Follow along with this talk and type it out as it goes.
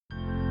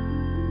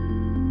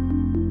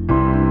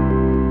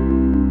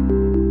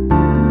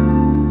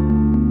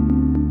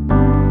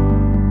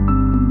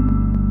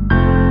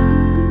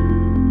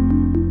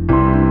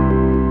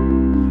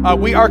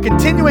We are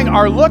continuing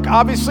our look,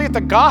 obviously, at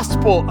the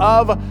Gospel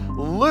of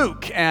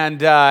Luke,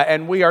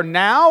 and we are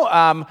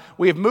now,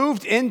 we have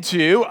moved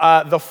into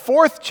the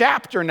fourth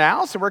chapter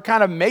now, so we're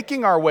kind of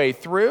making our way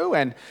through,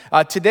 and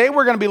today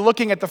we're going to be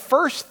looking at the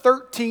first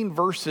 13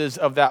 verses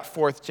of that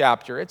fourth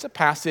chapter. It's a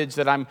passage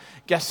that I'm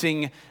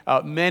guessing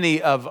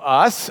many of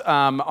us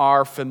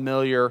are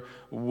familiar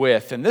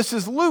with, and this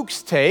is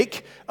Luke's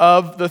take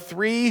of the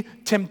three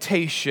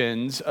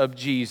temptations of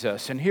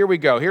Jesus, and here we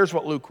go. Here's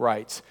what Luke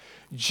writes.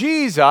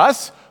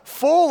 Jesus,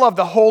 full of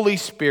the Holy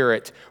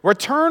Spirit,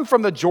 returned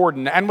from the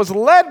Jordan and was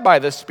led by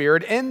the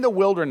Spirit in the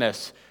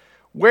wilderness,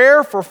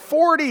 where for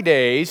 40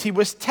 days he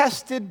was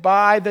tested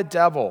by the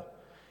devil.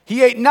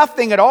 He ate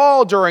nothing at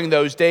all during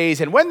those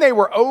days, and when they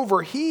were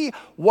over, he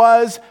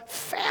was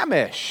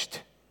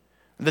famished.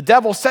 The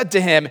devil said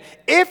to him,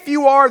 "If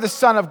you are the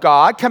Son of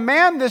God,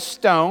 command this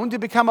stone to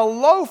become a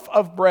loaf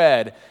of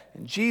bread."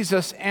 And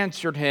Jesus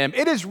answered him,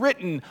 "It is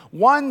written,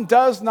 one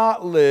does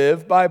not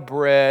live by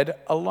bread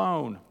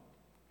alone."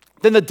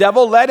 Then the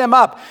devil led him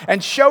up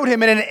and showed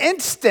him in an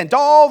instant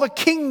all the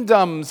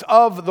kingdoms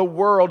of the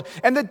world.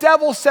 And the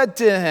devil said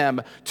to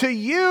him, "To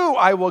you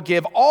I will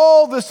give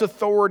all this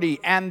authority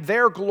and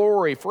their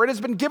glory, for it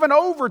has been given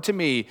over to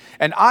me,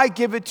 and I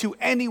give it to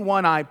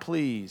anyone I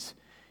please.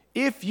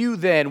 If you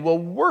then will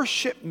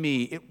worship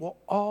me, it will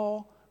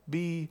all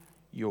be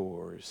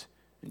yours."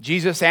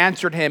 Jesus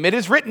answered him, "It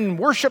is written,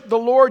 worship the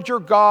Lord your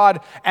God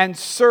and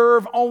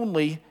serve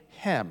only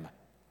him."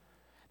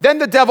 Then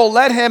the devil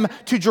led him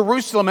to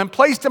Jerusalem and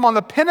placed him on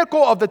the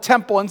pinnacle of the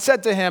temple and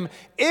said to him,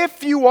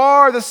 "If you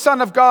are the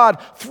Son of God,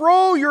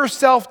 throw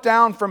yourself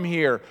down from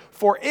here,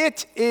 for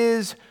it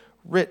is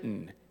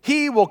written,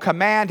 he will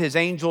command his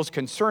angels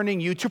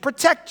concerning you to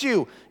protect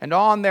you, and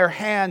on their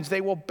hands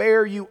they will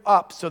bear you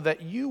up so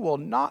that you will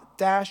not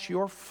dash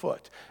your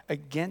foot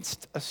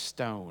against a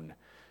stone."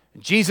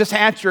 Jesus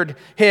answered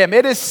him,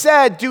 "It is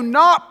said, do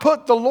not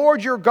put the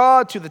Lord your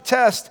God to the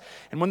test."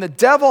 And when the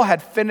devil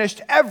had finished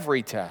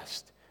every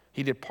test,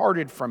 he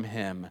departed from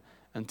him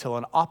until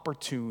an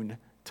opportune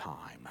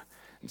time.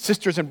 And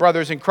sisters and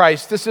brothers in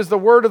Christ, this is the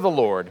word of the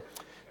Lord.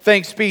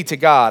 Thanks be to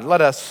God.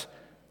 Let us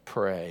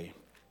pray.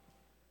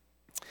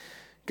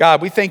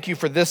 God, we thank you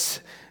for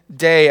this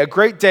day, a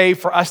great day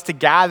for us to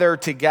gather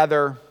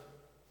together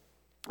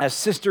as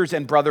sisters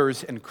and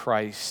brothers in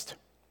Christ.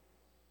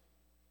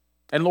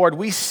 And Lord,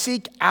 we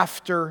seek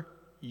after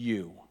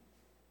you.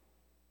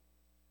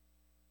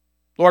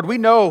 Lord, we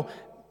know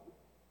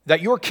that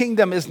your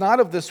kingdom is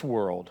not of this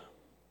world.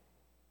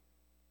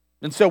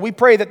 And so we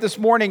pray that this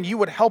morning you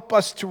would help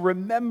us to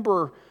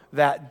remember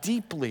that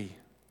deeply,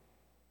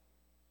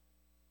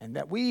 and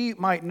that we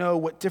might know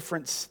what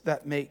difference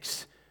that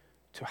makes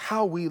to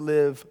how we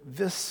live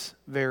this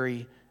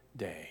very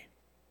day.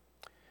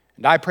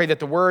 And I pray that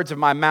the words of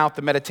my mouth,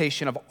 the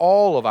meditation of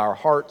all of our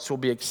hearts will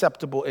be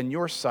acceptable in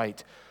your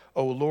sight,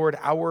 O Lord,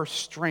 our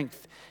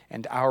strength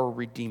and our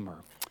Redeemer.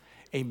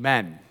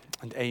 Amen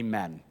and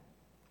amen.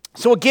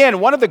 So again,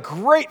 one of the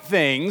great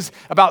things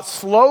about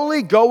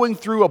slowly going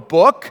through a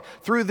book,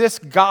 through this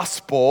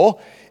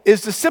gospel,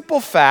 is the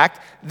simple fact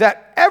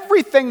that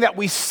everything that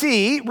we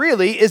see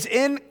really is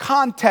in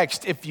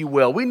context, if you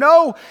will. We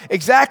know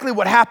exactly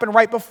what happened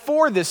right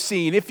before this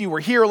scene. If you were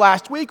here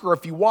last week or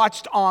if you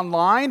watched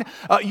online,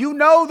 you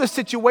know the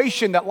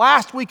situation that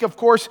last week, of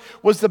course,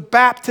 was the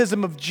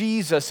baptism of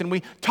Jesus. And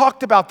we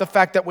talked about the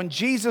fact that when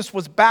Jesus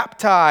was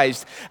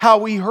baptized, how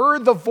we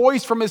heard the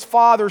voice from his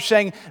Father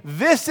saying,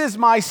 "This is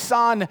my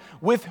Son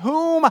with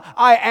whom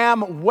I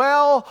am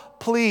well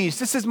pleased.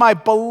 This is my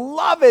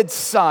beloved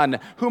Son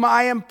whom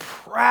I am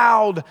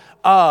proud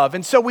of."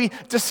 And so we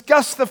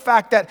discussed the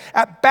fact that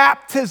at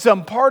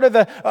baptism, part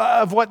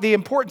of what the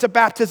importance of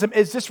baptism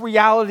is this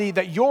reality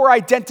that your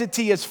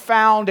identity is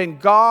found in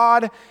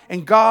God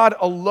and God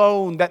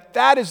alone.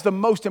 That is the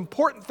most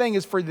important thing,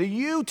 is for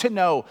you to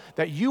know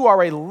that you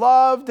are a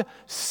loved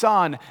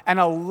son and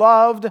a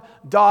loved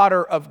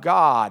daughter of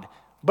God.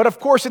 But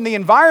of course, in the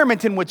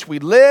environment in which we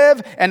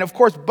live, and of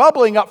course,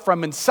 bubbling up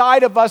from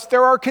inside of us,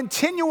 there are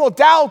continual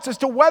doubts as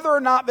to whether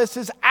or not this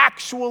is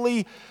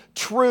actually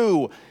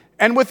true.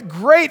 And with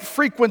great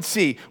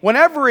frequency,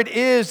 whenever it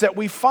is that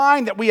we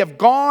find that we have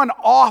gone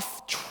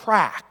off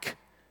track,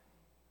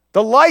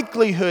 the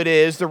likelihood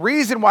is, the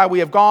reason why we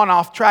have gone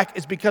off track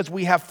is because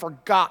we have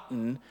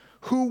forgotten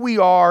who we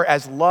are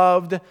as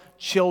loved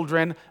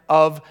children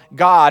of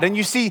God. And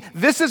you see,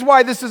 this is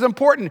why this is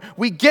important.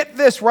 We get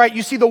this, right?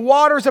 You see the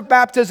waters of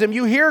baptism.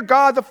 You hear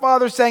God the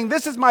Father saying,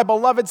 "This is my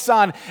beloved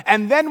Son."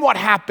 And then what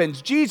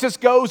happens? Jesus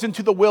goes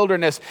into the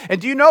wilderness. And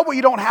do you know what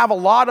you don't have a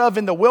lot of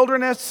in the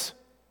wilderness?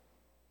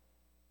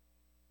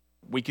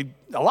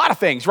 A lot of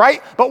things,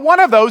 right? But one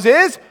of those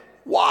is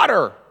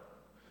water.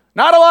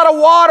 Not a lot of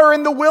water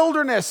in the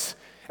wilderness.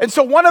 And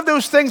so one of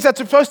those things that's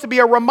supposed to be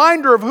a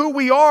reminder of who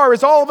we are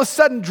is all of a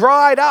sudden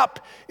dried up,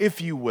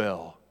 if you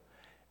will.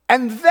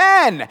 And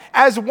then,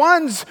 as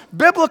one's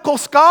biblical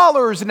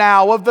scholars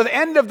now of the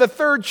end of the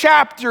third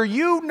chapter,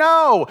 you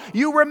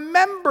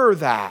remember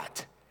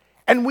that.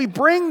 And we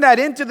bring that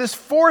into this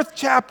fourth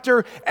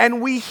chapter,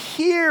 and we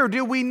hear,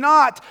 do we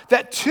not,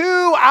 that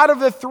 2 out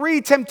of the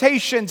 3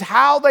 temptations,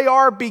 how they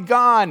are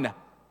begun.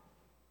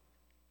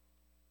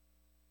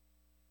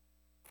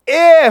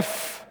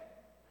 If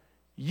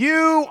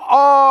you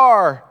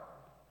are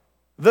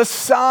the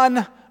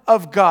Son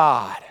of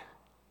God.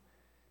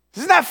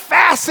 Isn't that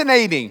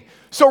fascinating?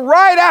 So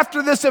right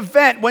after this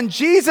event, when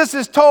Jesus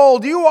is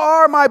told, you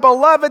are my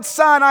beloved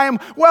Son, I am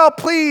well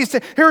pleased.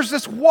 Here's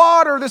this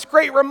water, this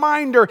great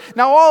reminder.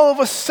 Now all of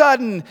a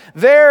sudden,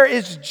 there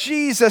is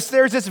Jesus.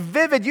 There's this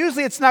vivid,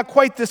 usually it's not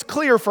quite this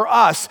clear for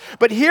us,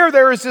 but here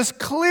there is this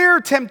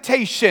clear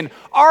temptation.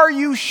 Are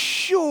you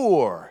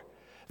sure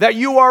that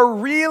you are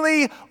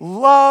really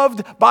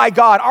loved by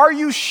God? Are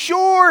you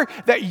sure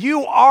that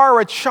you are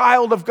a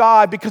child of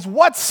God? Because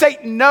what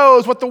Satan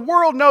knows, what the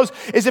world knows,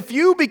 is if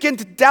you begin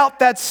to doubt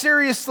that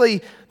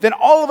seriously, then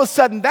all of a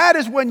sudden that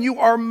is when you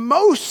are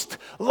most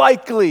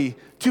likely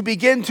to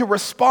begin to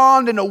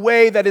respond in a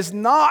way that is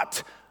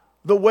not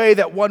the way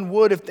that one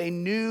would if they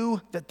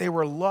knew that they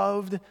were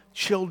loved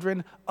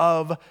children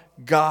of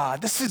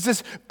God. This is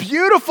this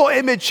beautiful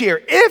image here.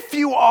 If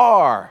you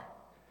are.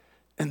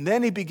 And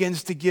then he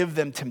begins to give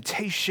them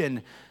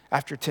temptation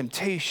after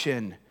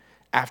temptation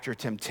after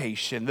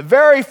temptation. The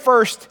very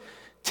first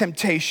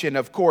temptation,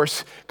 of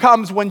course,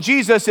 comes when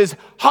Jesus is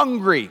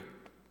hungry.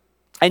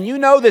 And you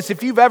know this,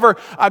 if you've ever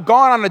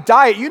gone on a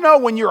diet, you know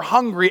when you're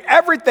hungry,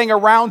 everything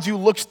around you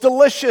looks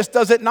delicious,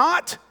 does it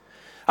not?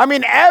 I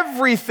mean,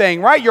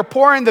 everything, right? You're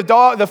pouring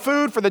the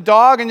food for the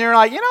dog, and you're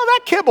like,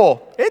 that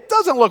kibble, it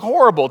doesn't look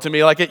horrible to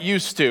me like it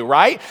used to,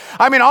 right?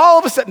 I mean, all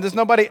of a sudden, there's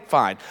nobody,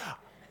 fine.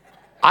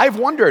 I've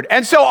wondered.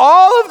 And so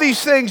all of these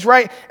things,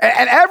 right?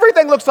 And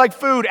everything looks like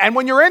food. And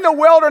when you're in the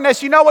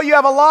wilderness, you know what you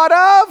have a lot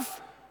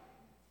of?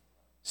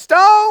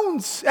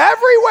 Stones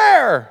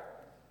everywhere.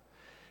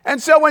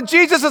 And so when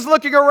Jesus is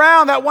looking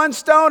around, that one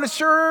stone, it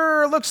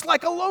sure looks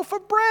like a loaf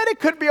of bread. It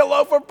could be a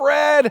loaf of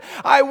bread.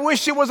 I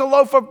wish it was a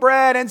loaf of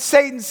bread. And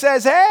Satan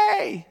says,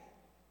 hey,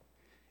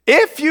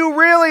 if you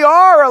really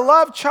are a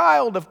loved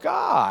child of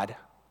God,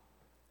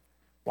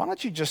 why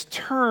don't you just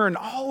turn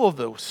all of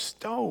those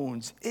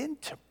stones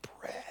into bread?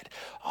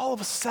 All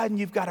of a sudden,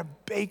 you've got a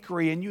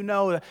bakery, and you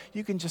know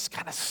you can just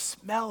kind of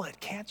smell it,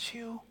 can't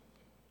you?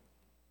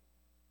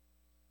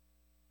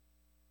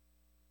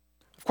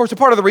 Of course, a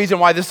part of the reason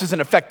why this is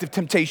an effective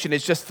temptation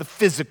is just the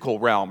physical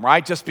realm,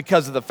 right? Just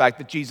because of the fact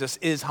that Jesus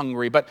is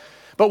hungry. But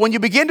when you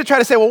begin to try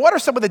to say, well, what are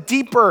some of the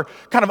deeper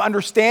kind of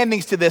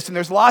understandings to this? And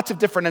there's lots of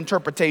different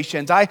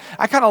interpretations. I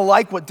kind of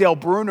like what Dale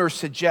Bruner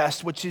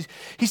suggests, which is,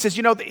 he says,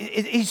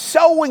 he's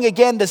sowing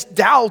again this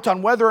doubt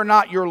on whether or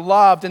not you're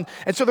loved. And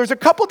so there's a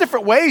couple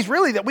different ways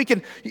really that we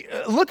can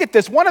look at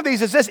this. One of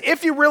these is this: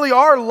 if you really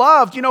are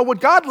loved, would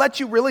God let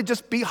you really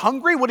just be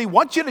hungry? Would he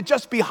want you to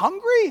just be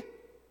hungry?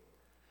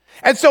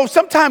 And so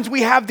sometimes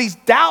we have these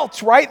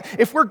doubts, right?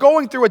 If we're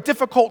going through a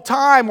difficult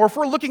time, or if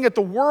we're looking at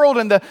the world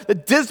and the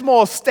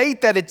dismal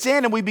state that it's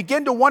in, and we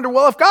begin to wonder,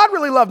 well, if God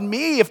really loved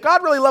me, if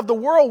God really loved the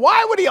world,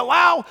 why would he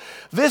allow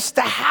this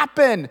to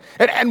happen?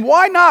 And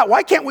why not?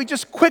 Why can't we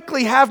just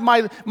quickly have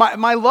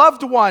my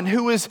loved one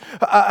who is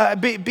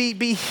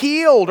be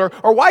healed?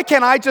 Or why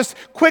can't I just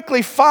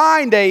quickly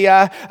find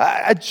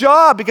a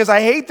job because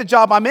I hate the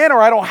job I'm in, or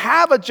I don't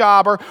have a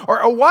job?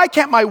 Or why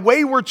can't my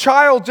wayward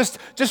child just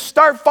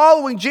start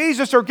following Jesus,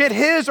 or get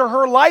his or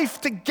her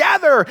life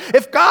together?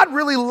 If God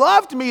really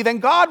loved me, then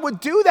God would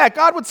do that.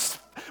 God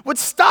would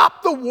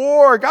stop the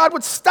war. God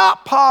would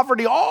stop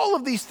poverty, all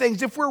of these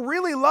things if we're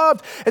really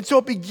loved. And so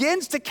it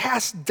begins to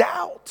cast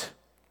doubt.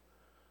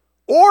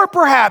 Or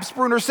perhaps,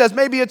 Bruner says,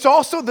 maybe it's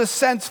also the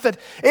sense that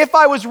if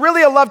I was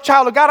really a loved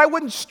child of God, I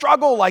wouldn't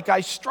struggle like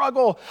I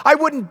struggle. I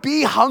wouldn't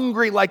be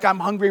hungry like I'm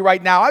hungry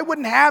right now. I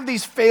wouldn't have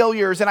these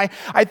failures, and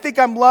I think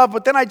I'm loved,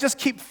 but then I just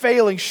keep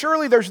failing.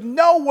 Surely there's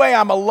no way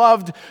I'm a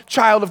loved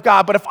child of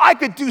God, but if I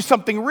could do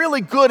something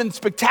really good and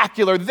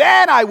spectacular,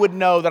 then I would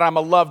know that I'm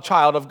a loved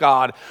child of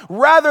God,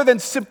 rather than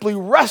simply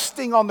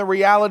resting on the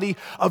reality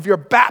of your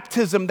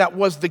baptism that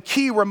was the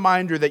key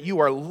reminder that you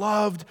are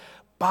loved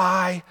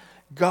by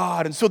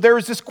God. And so there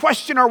is this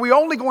question, are we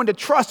only going to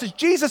trust? Is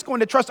Jesus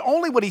going to trust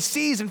only what he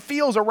sees and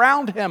feels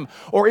around him?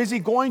 Or is he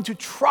going to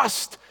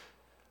trust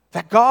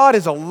that God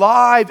is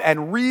alive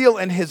and real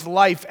in his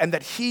life, and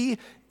that he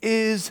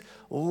is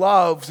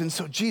loved? And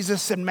so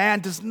Jesus said, man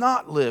does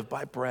not live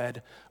by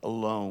bread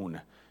alone.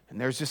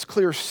 And there's this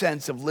clear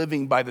sense of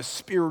living by the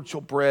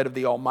spiritual bread of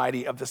the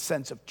Almighty, of the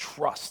sense of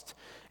trust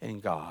in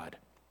God.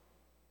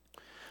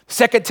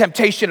 Second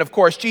temptation, of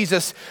course,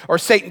 Jesus or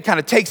Satan kind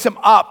of takes him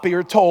up,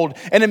 you're told,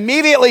 and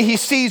immediately he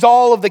sees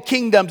all of the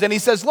kingdoms, and he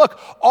says, look,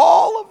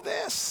 all of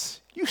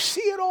this, you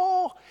see it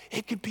all,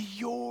 it could be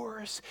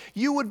yours.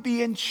 You would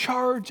be in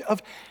charge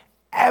of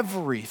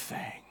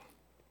everything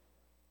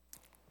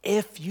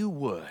if you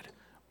would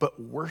but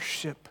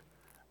worship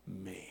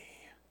me.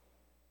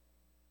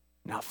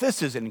 Now,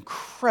 this is an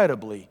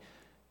incredibly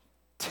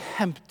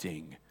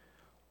tempting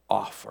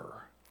offer.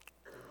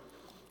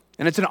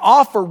 And it's an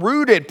offer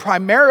rooted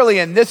primarily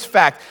in this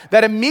fact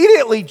that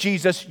immediately,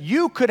 Jesus,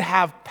 you could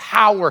have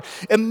power.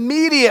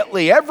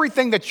 Immediately,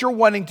 everything that you're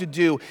wanting to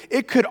do,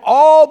 it could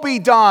all be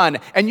done.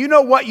 And you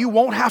know what you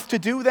won't have to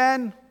do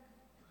then?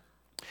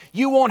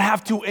 You won't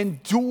have to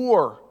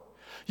endure.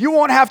 You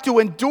won't have to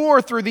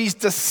endure through these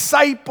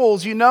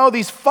disciples,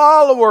 these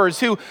followers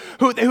who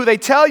they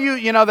tell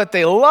you, that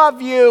they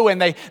love you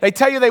and they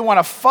tell you they want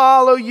to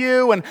follow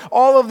you and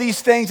all of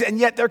these things, and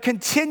yet they're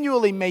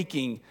continually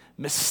making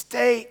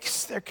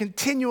mistakes. They're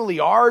continually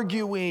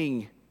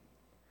arguing.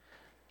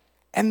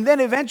 And then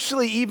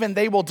eventually even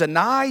they will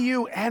deny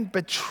you and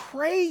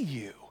betray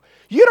you.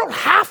 You don't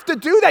have to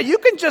do that. You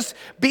can just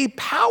be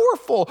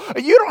powerful.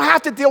 You don't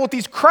have to deal with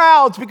these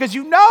crowds because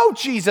you know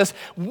Jesus.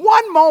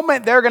 One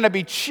moment they're going to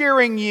be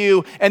cheering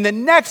you, and the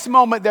next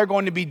moment they're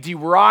going to be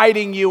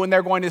deriding you, and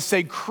they're going to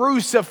say,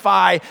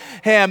 crucify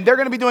him. They're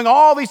going to be doing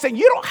all these things.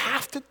 You don't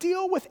have to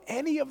deal with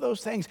any of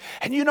those things.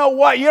 And you know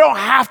what? You don't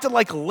have to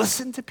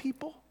listen to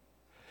people.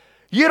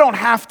 You don't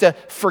have to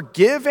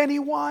forgive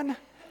anyone.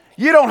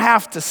 You don't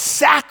have to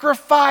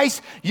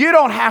sacrifice. You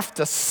don't have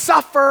to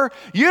suffer.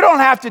 You don't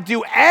have to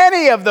do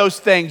any of those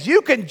things.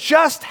 You can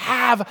just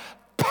have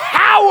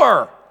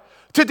power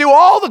to do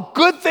all the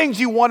good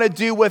things you want to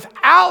do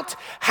without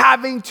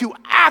having to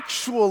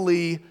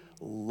actually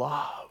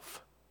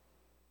love.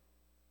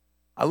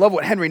 I love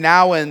what Henry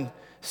Nouwen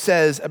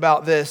says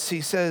about this.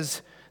 He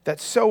says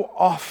that so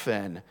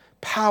often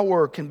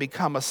power can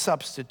become a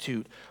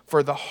substitute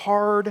for the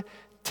hard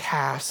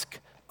task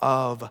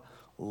of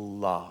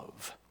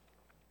love.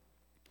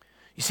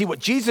 You see, what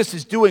Jesus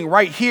is doing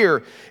right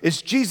here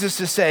is Jesus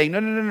is saying,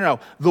 no.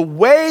 The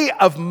way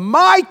of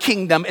my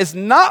kingdom is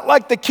not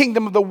like the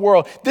kingdom of the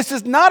world. This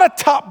is not a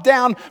top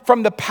down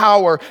from the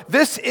power.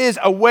 This is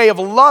a way of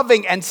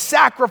loving and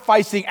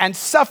sacrificing and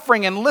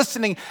suffering and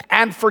listening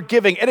and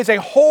forgiving. It is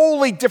a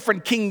wholly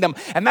different kingdom,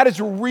 and that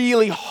is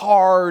really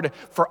hard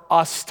for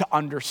us to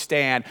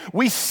understand.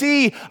 We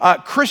see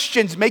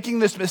Christians making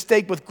this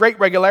mistake with great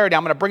regularity.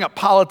 I'm going to bring up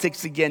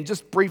politics again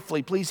just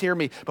briefly. Please hear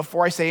me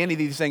before I say any of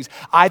these things.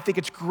 I think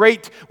it's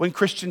great when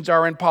Christians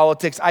are in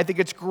politics. I think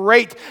it's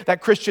great that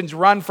Christians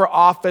run for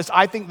office.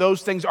 I think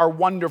those things are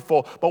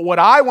wonderful. But what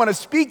I want to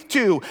speak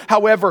to,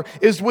 however,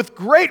 is with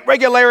great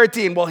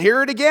regularity, and we'll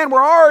hear it again.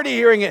 We're already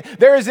hearing it.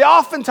 There is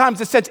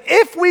oftentimes a sense,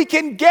 if we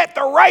can get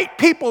the right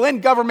people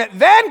in government,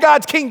 then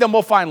God's kingdom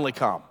will finally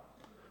come.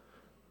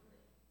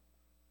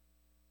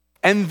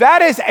 And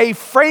that is a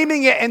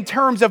framing it in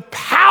terms of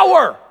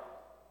power.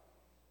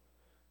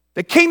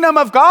 The kingdom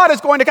of God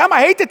is going to come.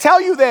 I hate to tell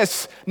you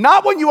this,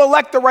 not when you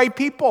elect the right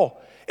people.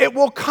 It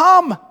will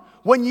come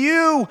when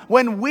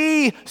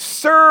we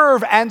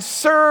serve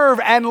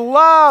and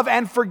love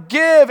and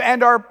forgive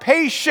and are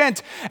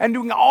patient and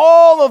doing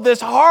all of this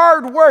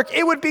hard work.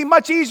 It would be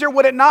much easier,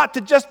 would it not,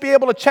 to just be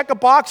able to check a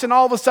box and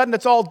all of a sudden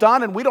it's all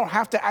done and we don't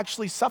have to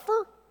actually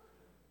suffer?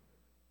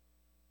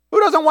 Who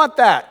doesn't want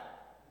that?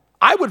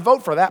 I would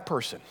vote for that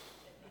person.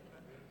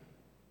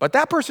 But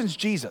that person's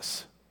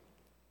Jesus.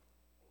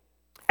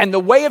 And the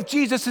way of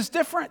Jesus is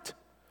different.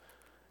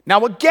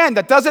 Now, again,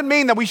 that doesn't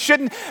mean that we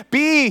shouldn't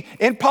be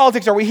in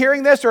politics. Are we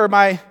hearing this, or am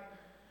I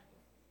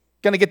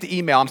going to get the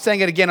email? I'm saying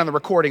it again on the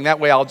recording. That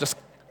way I'll just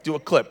do a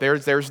clip.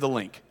 There's the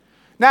link.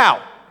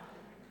 Now,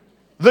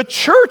 the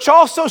church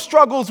also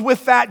struggles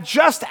with that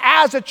just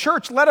as a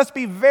church. Let us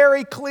be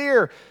very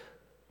clear.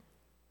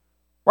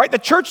 Right? The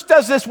church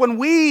does this when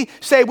we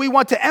say we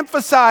want to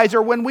emphasize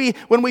or when we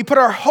put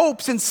our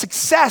hopes in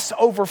success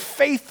over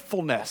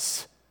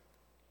faithfulness.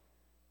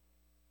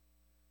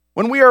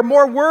 When we are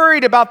more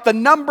worried about the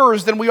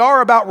numbers than we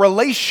are about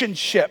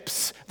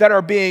relationships that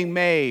are being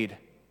made.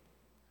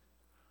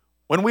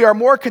 When we are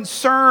more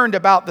concerned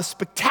about the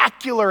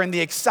spectacular and the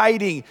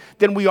exciting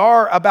than we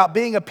are about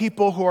being a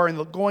people who are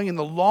going in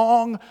the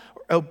long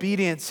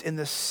obedience in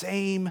the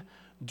same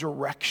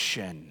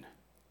direction.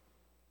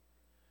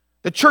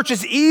 The church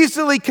is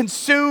easily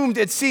consumed,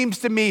 it seems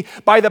to me,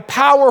 by the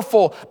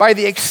powerful, by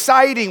the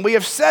exciting. We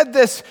have said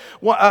this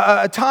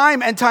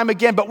time and time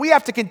again, but we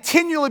have to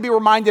continually be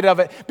reminded of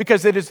it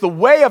because it is the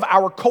way of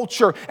our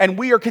culture, and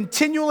we are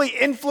continually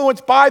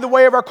influenced by the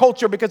way of our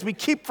culture because we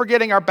keep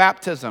forgetting our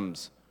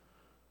baptisms.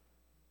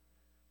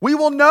 We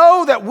will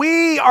know that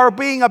we are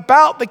being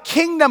about the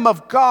kingdom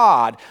of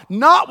God,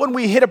 not when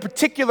we hit a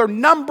particular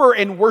number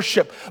in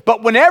worship,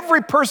 but when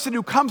every person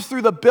who comes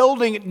through the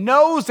building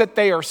knows that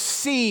they are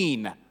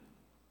seen,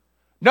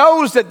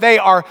 knows that they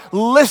are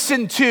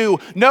listened to,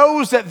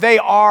 knows that they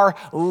are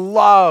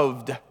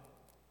loved.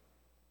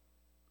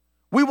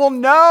 We will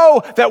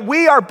know that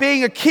we are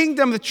being a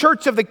kingdom, the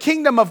church of the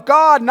kingdom of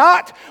God,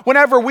 not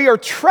whenever we are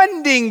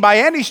trending by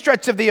any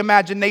stretch of the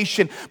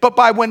imagination, but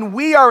by when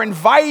we are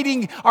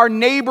inviting our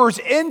neighbors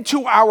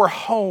into our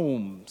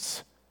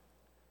homes.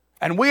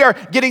 And we are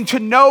getting to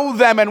know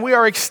them, and we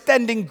are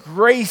extending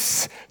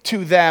grace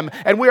to them,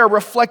 and we are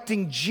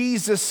reflecting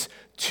Jesus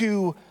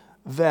to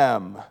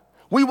them.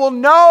 We will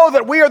know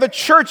that we are the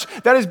church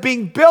that is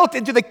being built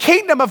into the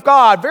kingdom of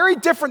God, very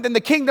different than the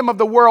kingdom of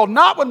the world,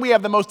 not when we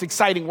have the most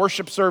exciting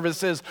worship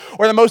services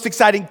or the most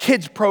exciting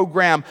kids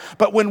program,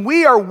 but when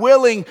we are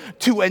willing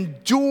to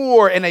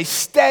endure in a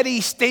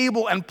steady,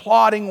 stable, and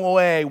plodding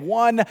way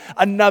one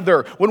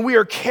another, when we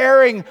are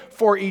caring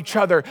for each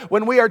other,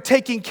 when we are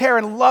taking care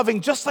and loving,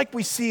 just like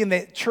we see in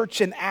the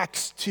church in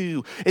Acts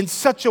 2, in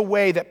such a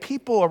way that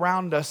people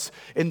around us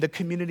in the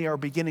community are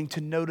beginning to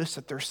notice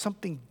that there's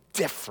something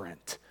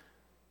different.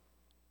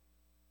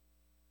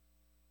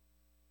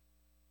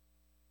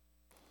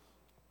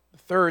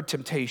 Third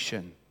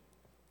temptation.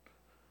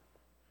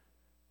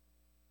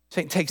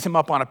 Satan takes him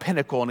up on a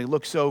pinnacle and he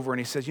looks over and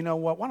he says, you know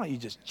what, why don't you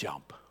just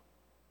jump?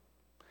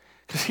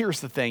 Because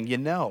here's the thing,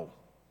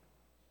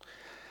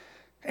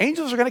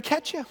 angels are going to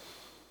catch you.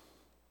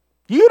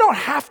 You don't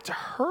have to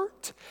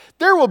hurt.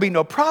 There will be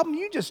no problem.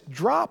 You just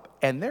drop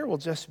and there will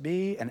just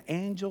be an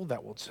angel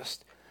that will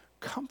just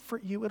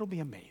comfort you. It'll be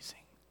amazing.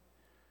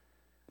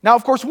 Now,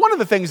 of course, one of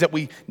the things that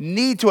we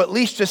need to at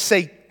least just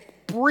say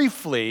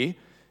briefly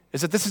is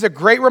that this is a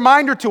great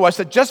reminder to us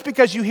that just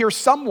because you hear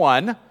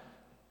someone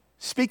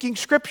speaking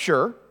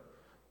scripture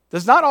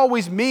does not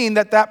always mean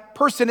that that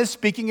person is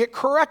speaking it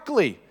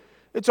correctly.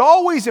 It's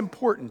always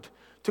important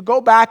to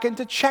go back and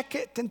to check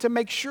it and to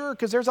make sure,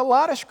 because there's a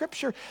lot of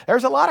scripture,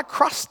 there's a lot of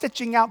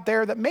cross-stitching out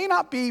there that may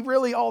not be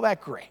really all that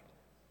great.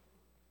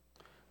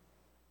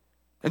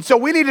 And so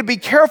we need to be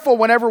careful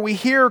whenever we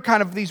hear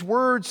kind of these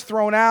words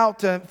thrown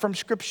out from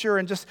scripture,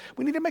 and just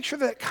we need to make sure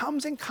that it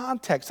comes in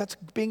context. That's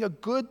being a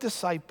good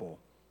disciple.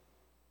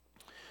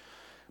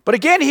 But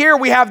again, here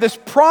we have this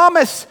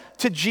promise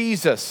to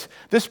Jesus,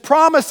 this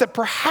promise that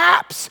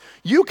perhaps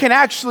you can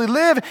actually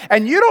live,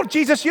 and you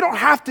don't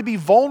have to be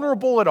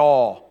vulnerable at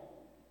all.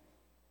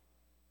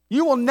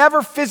 You will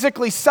never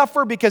physically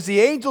suffer because the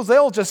angels,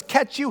 they'll just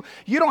catch you.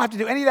 You don't have to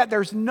do any of that.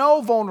 There's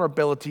no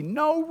vulnerability,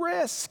 no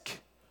risk.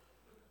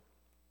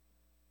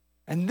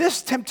 And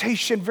this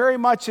temptation very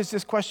much is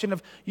this question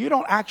of you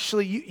don't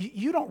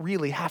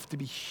really have to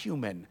be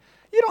human.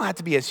 You don't have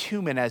to be as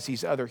human as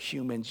these other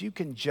humans. You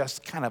can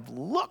just kind of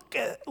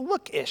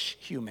look-ish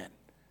human.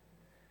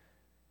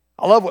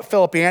 I love what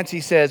Philip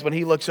Yancey says when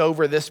he looks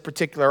over this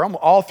particular,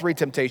 all three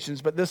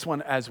temptations, but this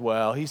one as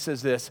well. He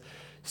says this,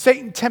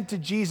 Satan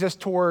tempted Jesus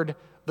toward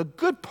the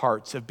good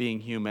parts of being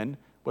human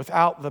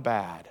without the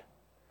bad,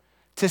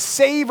 to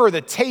savor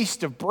the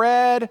taste of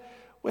bread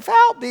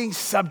without being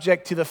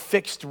subject to the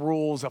fixed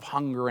rules of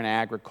hunger and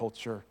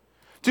agriculture,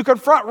 to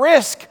confront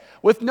risk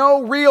with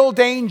no real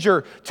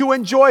danger, to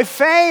enjoy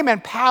fame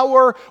and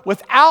power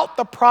without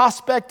the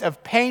prospect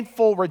of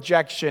painful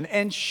rejection.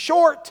 In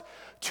short,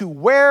 to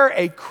wear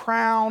a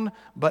crown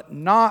but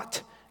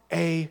not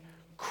a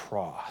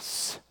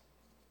cross.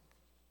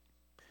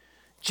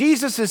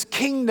 Jesus'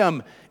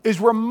 kingdom is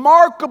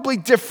remarkably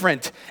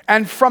different,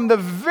 and from the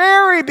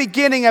very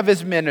beginning of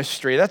his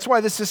ministry, that's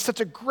why this is such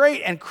a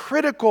great and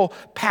critical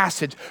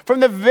passage. From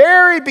the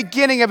very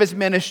beginning of his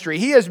ministry,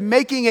 he is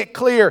making it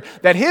clear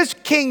that his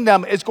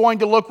kingdom is going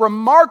to look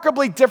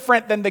remarkably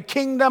different than the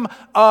kingdom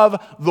of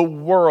the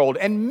world.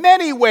 In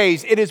many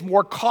ways, it is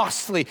more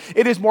costly,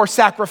 it is more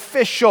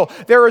sacrificial,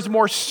 there is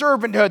more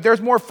servanthood,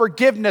 there's more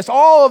forgiveness,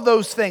 all of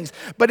those things.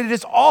 But it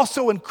is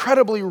also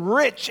incredibly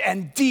rich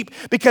and deep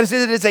because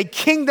it is a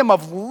kingdom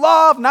of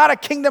love, not a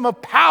kingdom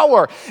of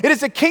power. It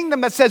is a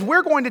kingdom that says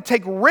we're going to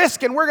take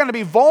risk and we're going to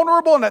be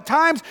vulnerable, and at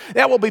times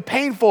that will be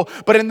painful.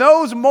 But in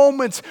those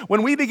moments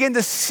when we begin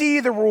to see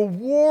the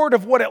reward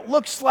of what it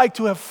looks like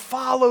to have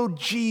followed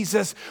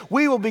Jesus,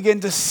 we will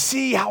begin to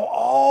see how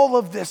all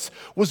of this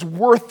was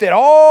worth it.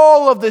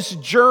 All of this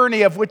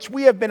journey of which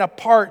we have been a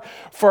part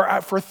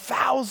for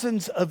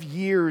thousands of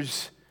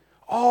years.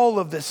 All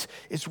of this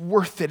is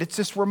worth it. It's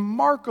this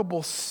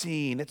remarkable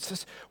scene. It's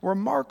this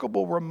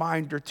remarkable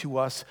reminder to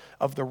us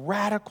of the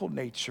radical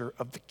nature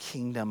of the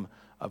kingdom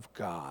of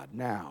God.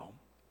 Now,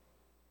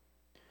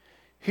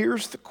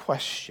 here's the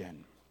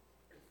question.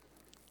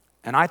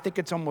 And I think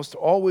it's almost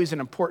always an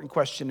important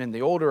question, and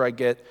the older I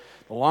get,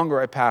 the longer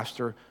I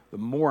pastor, the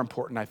more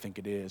important I think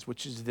it is,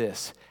 which is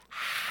this: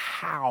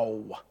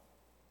 how?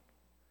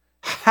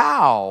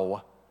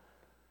 How?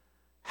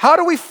 How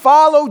do we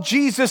follow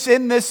Jesus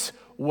in this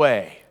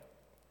way?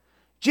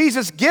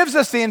 Jesus gives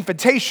us the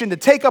invitation to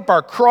take up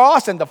our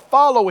cross and to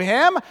follow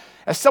him.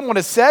 As someone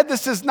has said,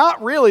 this is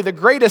not really the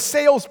greatest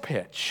sales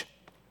pitch.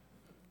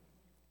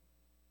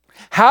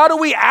 How do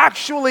we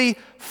actually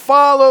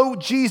follow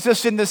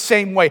Jesus in the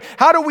same way?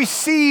 How do we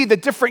see the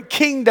different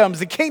kingdoms,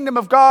 the kingdom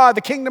of God,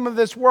 the kingdom of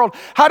this world?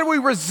 How do we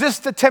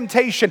resist the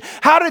temptation?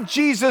 How did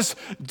Jesus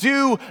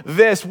do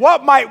this?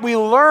 What might we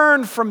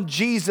learn from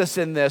Jesus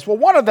in this? Well,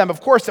 one of them, of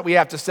course, that we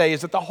have to say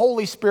is that the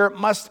Holy Spirit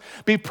must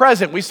be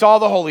present. We saw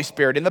the Holy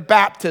Spirit in the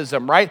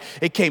baptism, right?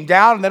 It came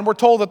down, and then we're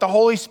told that the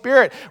Holy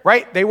Spirit,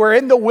 right? They were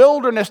in the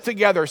wilderness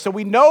together, so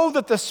we know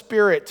that the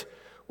Spirit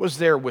was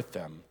there with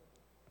them.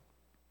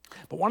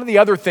 But one of the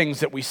other things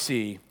that we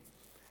see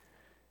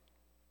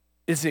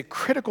is the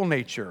critical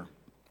nature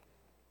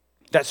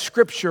that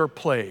Scripture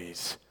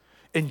plays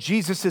in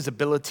Jesus'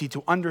 ability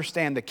to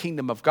understand the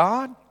kingdom of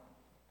God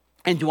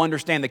and to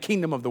understand the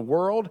kingdom of the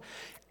world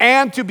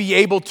and to be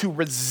able to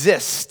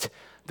resist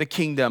the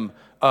kingdom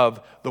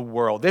of the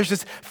world. There's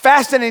this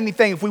fascinating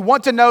thing. If we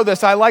want to know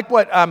this, I like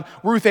what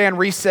Ruth Ann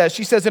Reese says.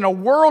 She says, in a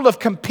world of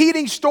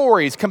competing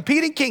stories,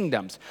 competing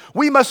kingdoms,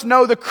 we must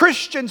know the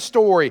Christian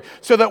story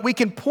so that we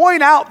can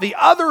point out the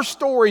other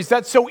stories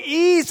that so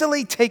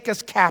easily take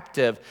us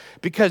captive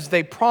because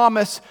they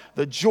promise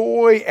the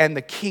joy and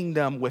the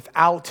kingdom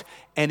without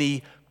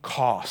any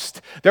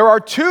cost. There are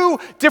two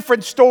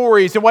different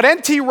stories, and what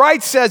N.T.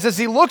 Wright says as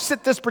he looks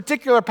at this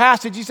particular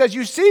passage, he says,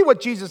 you see what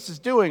Jesus is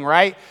doing,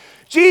 right?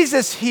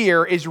 Jesus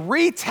here is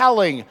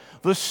retelling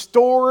the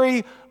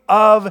story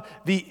of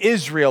the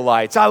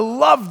Israelites. I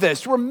love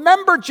this.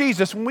 Remember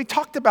Jesus, when we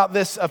talked about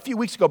this a few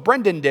weeks ago,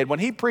 Brendan did, when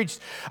he preached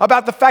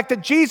about the fact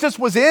that Jesus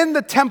was in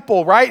the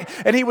temple, right?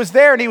 And he was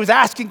there and he was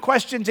asking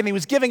questions and he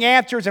was giving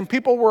answers and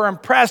people were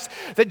impressed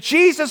that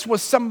Jesus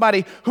was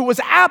somebody who was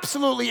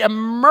absolutely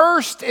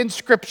immersed in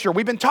Scripture.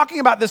 We've been talking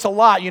about this a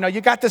lot. You know,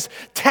 you got this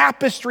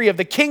tapestry of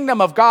the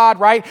kingdom of God,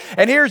 right?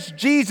 And here's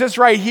Jesus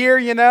right here,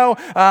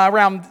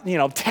 around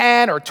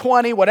 10 or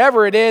 20,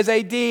 whatever it is,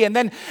 AD, and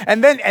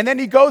then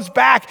he goes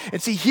back. And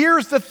see,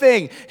 here's the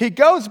thing. He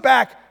goes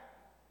back,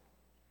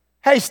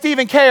 hey,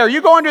 Stephen K., are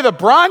you going to the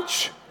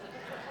brunch?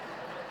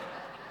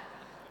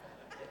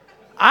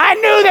 I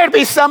knew there'd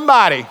be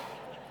somebody.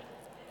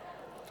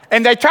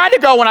 And they tried to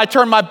go when I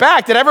turned my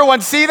back. Did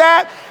everyone see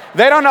that?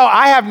 They don't know.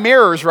 I have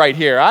mirrors right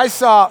here.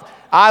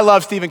 I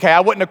love Stephen K.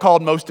 I wouldn't have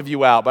called most of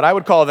you out, but I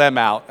would call them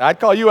out. I'd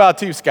call you out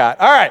too, Scott.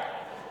 All right.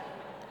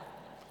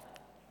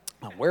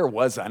 Where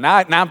was I? Now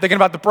I'm thinking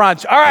about the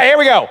brunch. All right, here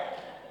we go.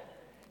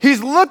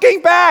 He's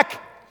looking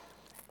back.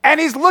 And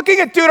he's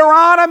looking at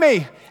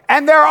Deuteronomy.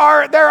 And there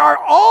are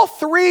all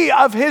three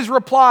of his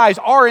replies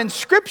are in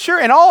Scripture,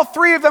 and all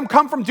three of them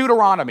come from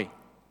Deuteronomy.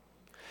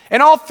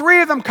 And all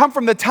three of them come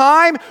from the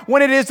time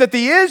when it is that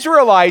the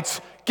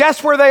Israelites,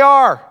 guess where they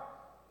are?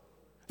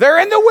 They're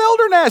in the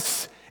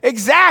wilderness.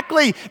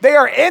 Exactly. They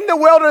are in the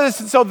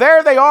wilderness. And so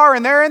there they are,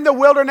 and they're in the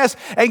wilderness.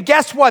 And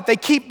guess what? They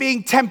keep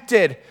being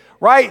tempted.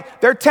 Right?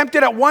 They're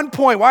tempted at one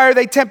point. Why are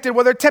they tempted?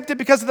 Well, they're tempted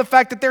because of the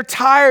fact that they're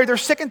tired. They're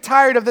sick and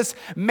tired of this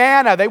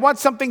manna. They want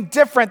something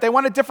different. They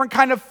want a different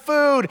kind of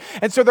food.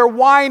 And so they're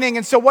whining.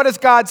 And so what does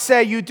God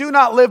say? You do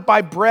not live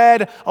by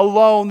bread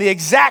alone. The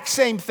exact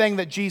same thing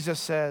that Jesus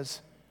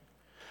says.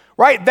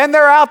 Right? Then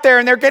they're out there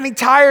and they're getting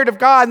tired of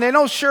God and they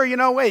know, sure,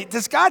 wait,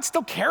 does God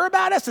still care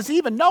about us? Does he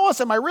even know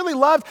us? Am I really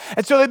loved?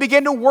 And so they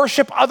begin to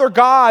worship other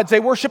gods. They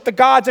worship the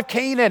gods of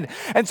Canaan.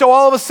 And so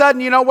all of a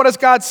sudden, what does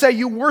God say?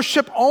 You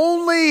worship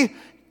only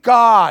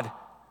God.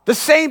 The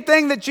same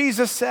thing that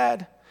Jesus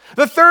said.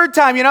 The third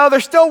time, they're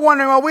still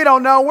wondering, well, we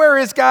don't know. Where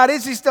is God?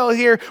 Is he still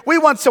here? We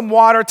want some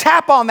water.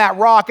 Tap on that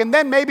rock and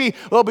then maybe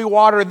there'll be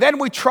water. Then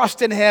we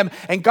trust in him.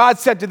 And God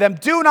said to them,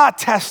 do not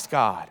test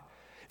God.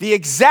 The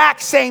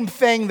exact same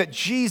thing that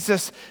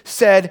Jesus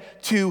said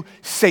to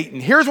Satan.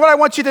 Here's what I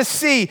want you to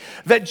see,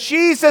 that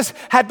Jesus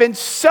had been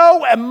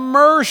so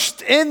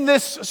immersed in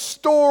this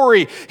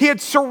story. He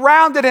had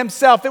surrounded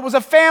himself. It was a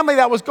family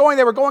that was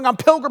they were going on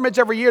pilgrimage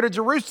every year to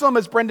Jerusalem,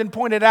 as Brendan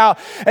pointed out,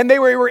 and they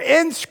were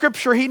in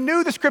Scripture. He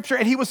knew the Scripture,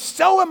 and he was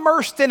so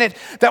immersed in it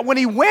that when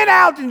he went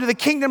out into the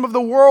kingdom of the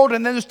world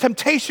and then those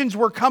temptations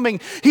were coming,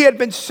 he had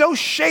been so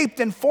shaped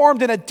and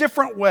formed in a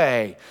different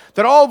way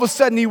that all of a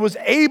sudden he was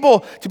able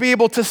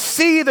to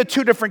see the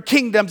two different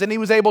kingdoms, and he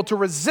was able to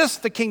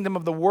resist the kingdom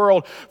of the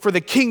world for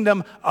the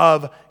kingdom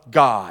of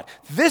God.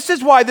 This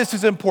is why this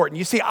is important.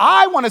 You see,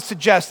 I want to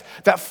suggest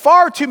that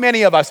far too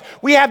many of us,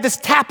 we have this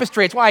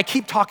tapestry. It's why I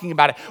keep talking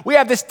about it. We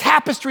have this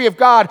tapestry of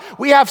God.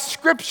 We have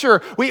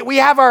Scripture. We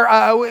have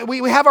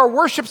our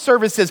worship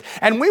services,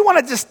 and we want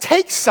to just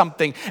take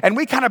something and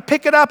we kind of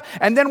pick it up,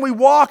 and then we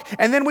walk,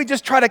 and then we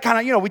just try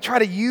to we try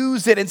to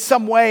use it in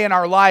some way in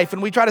our life,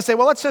 and we try to say,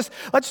 well,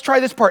 let's try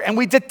this part, and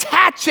we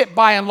detach it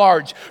by and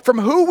large from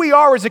who we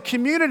are as a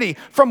community,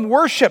 from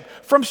worship,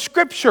 from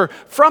Scripture,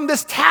 from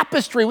this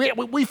tapestry.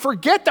 We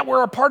forget that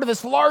we're a part of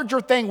this larger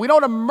thing. We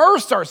don't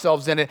immerse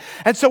ourselves in it.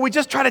 And so we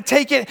just try to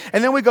take it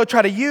and then we go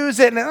try to use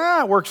it, and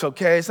it works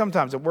okay.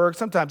 Sometimes it works,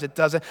 sometimes it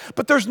doesn't.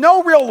 But there's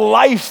no real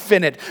life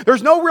in it.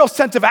 There's no real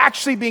sense of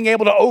actually being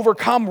able to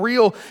overcome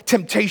real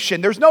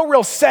temptation. There's no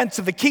real sense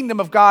of the kingdom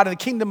of God and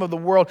the kingdom of the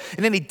world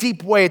in any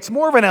deep way. It's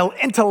more of an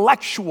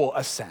intellectual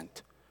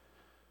assent.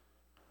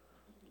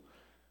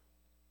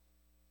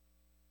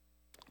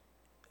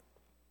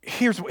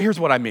 Here's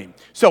what I mean.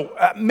 So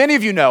many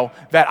of you know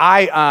that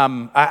I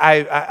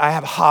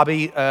have a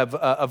hobby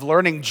of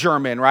learning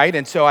German, right?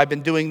 And so I've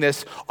been doing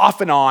this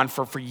off and on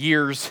for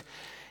years.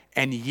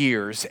 and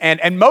years.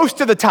 And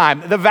most of the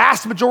time, the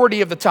vast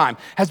majority of the time,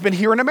 has been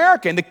here in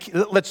America. And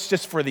let's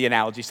just, for the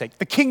analogy's sake,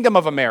 the kingdom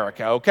of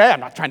America, okay? I'm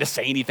not trying to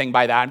say anything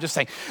by that. I'm just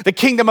saying the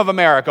kingdom of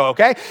America,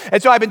 okay?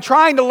 And so I've been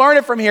trying to learn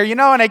it from here,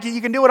 and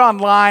you can do it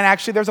online.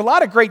 Actually, there's a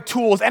lot of great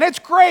tools, and it's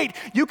great.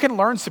 You can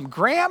learn some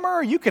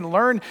grammar. You can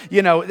learn,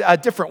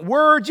 different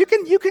words. You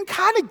can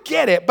kind of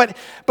get it, but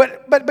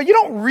you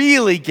don't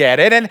really get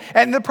it.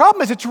 And the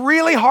problem is it's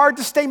really hard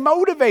to stay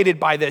motivated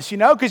by this,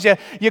 because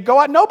you go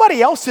out.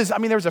 Nobody else is. I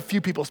mean, there's a few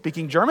people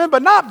speaking German,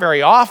 but not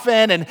very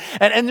often.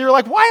 And you're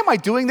like, why am I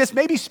doing this?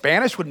 Maybe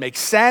Spanish would make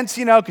sense,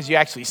 because you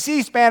actually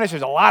see Spanish.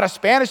 There's a lot of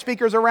Spanish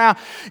speakers around,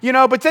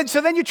 but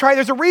then you try.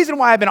 There's a reason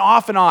why I've been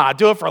off and on. I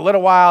do it for a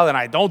little while, and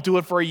I don't do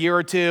it for a year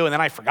or two, and then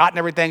I've forgotten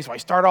everything, so I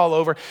start all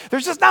over.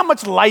 There's just not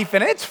much life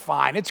in it. It's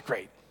fine. It's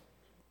great.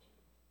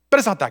 But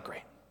it's not that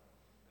great.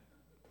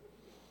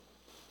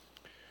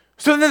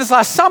 So then this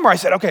last summer, I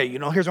said, okay,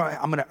 here's what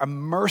I'm going to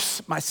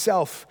immerse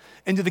myself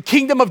into the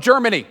kingdom of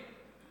Germany.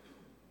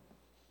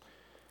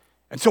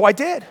 And so I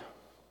did.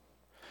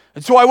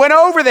 And so I went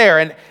over there,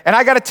 and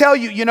I got to tell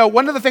you,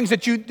 one of the things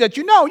that you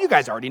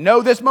guys already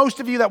know this, most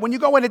of you, that when you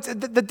go in,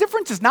 the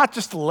difference is not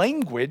just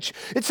language,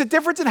 it's the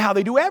difference in how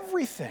they do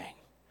everything.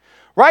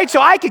 Right?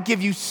 So I could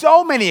give you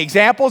so many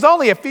examples.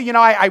 Only a few.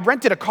 I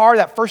rented a car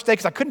that first day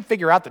because I couldn't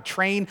figure out the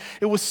train.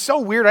 It was so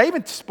weird. I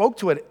even spoke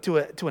to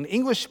an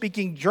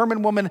English-speaking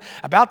German woman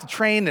about the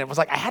train, and it was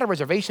like, I had a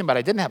reservation, but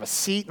I didn't have a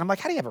seat. And I'm like,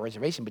 how do you have a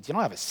reservation, but you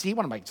don't have a seat?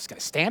 What, am I just going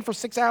to stand for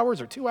 6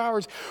 hours or 2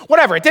 hours?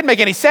 Whatever. It didn't make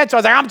any sense. So I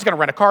was like, I'm just going to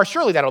rent a car.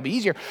 Surely that'll be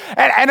easier.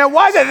 And it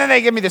wasn't. And then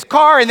they give me this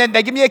car, and then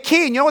they give me a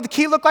key. And you know what the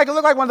key looked like? It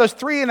looked like one of those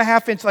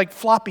 3.5-inch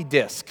floppy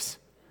disks.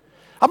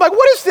 I'm like,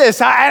 what is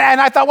this? And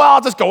I thought, well,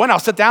 I'll just go in. I'll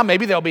sit down.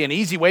 Maybe there'll be an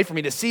easy way for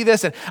me to see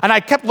this. And I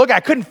kept looking. I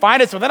couldn't find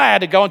it. So then I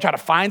had to go and try to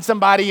find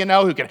somebody,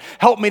 who could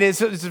help me.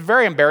 This is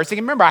very embarrassing.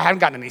 And remember, I hadn't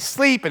gotten any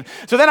sleep. And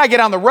so then I get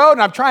on the road,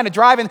 and I'm trying to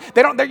drive. And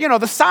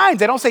the signs,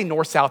 they don't say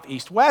north, south,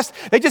 east, west.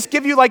 They just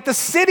give you the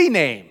city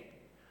name,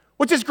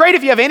 which is great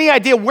if you have any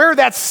idea where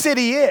that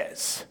city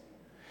is.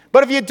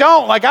 But if you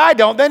don't, like I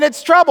don't, then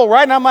it's trouble,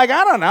 right? And I'm like,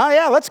 I don't know.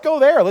 Yeah, let's go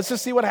there. Let's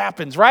just see what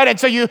happens, right? And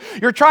so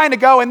you're trying to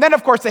go. And then,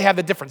 of course, they have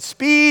the different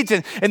speeds,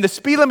 and the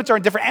speed limits are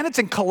in different, and it's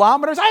in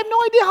kilometers. I have no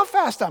idea how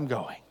fast I'm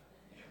going.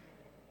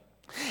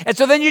 And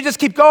so then you just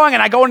keep going,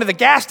 and I go into the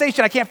gas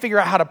station. I can't figure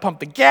out how to pump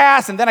the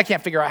gas, and then I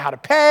can't figure out how to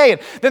pay,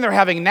 and then they're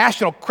having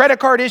national credit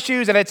card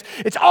issues, and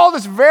it's all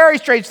this very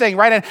strange thing,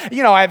 right? And,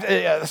 I have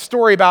a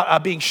story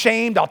about being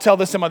shamed. I'll tell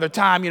this some other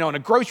time, in a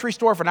grocery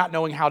store for not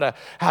knowing how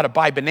to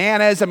buy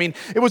bananas. I mean,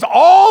 it was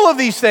all of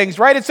these things,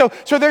 right? And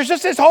so there's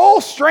just this whole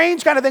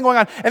strange kind of thing going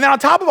on. And then on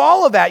top of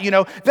all of that,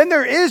 then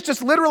there is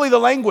just literally the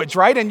language,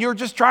 right? And you're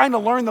just trying to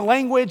learn the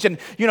language, and,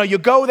 you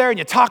go there and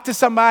you talk to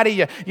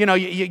somebody,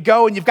 you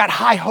go and you've got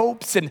high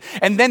hopes. And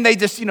then they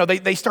just,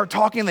 they start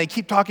talking, and they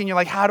keep talking. You're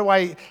like, how do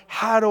I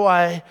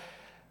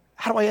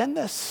end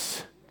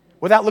this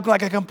without looking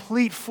like a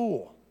complete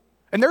fool?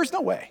 And there's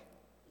no way.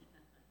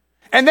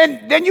 And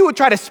then you would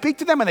try to speak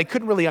to them, and they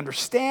couldn't really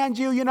understand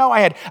you. I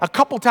had a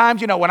couple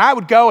times, when I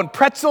would go and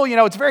pretzel,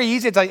 it's very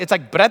easy. It's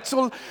like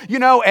bretzel,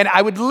 and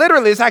I would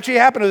literally, this actually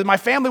happened. My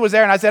family was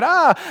there, and I said,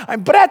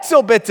 I'm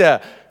bretzel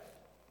bitte.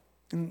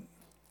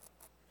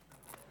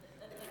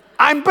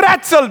 I'm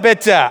bretzel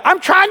bitte. I'm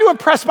trying to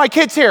impress my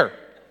kids here.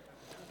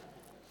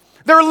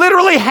 They're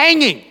literally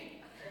hanging.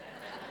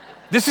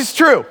 This is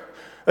true.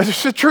 This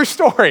is a true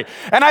story.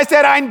 And I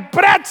said, I'm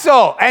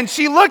bretzel. And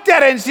she looked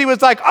at it and she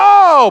was like,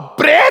 oh,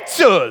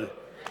 bretzel.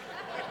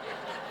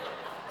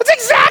 That's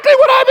exactly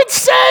what I've been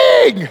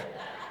saying,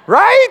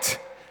 right?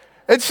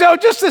 And so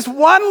just this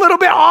one little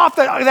bit off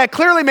that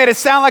clearly made it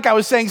sound like I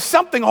was saying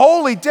something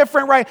wholly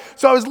different, right?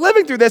 So I was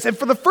living through this, and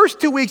for the first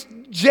 2 weeks,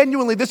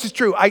 genuinely, this is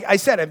true. I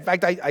said, in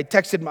fact, I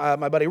texted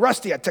my buddy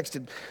Rusty, I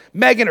texted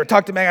Megan or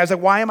talked to Megan. I was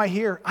like, why am I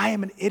here? I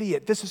am an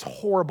idiot. This is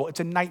horrible. It's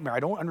a nightmare.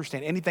 I don't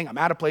understand anything. I'm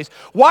out of place.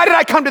 Why did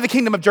I come to the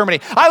kingdom of Germany?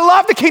 I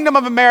love the kingdom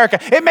of America.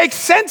 It makes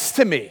sense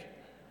to me.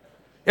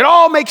 It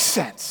all makes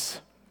sense.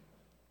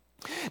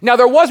 Now,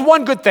 there was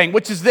one good thing,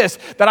 which is this,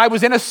 that I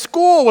was in a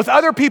school with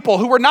other people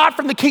who were not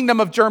from the kingdom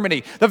of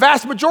Germany. The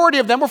vast majority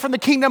of them were from the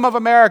kingdom of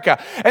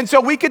America. And so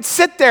we could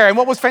sit there, and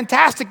what was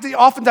fantastic,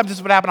 oftentimes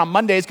this would happen on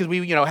Mondays because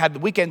we, had the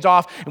weekends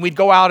off, and we'd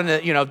go out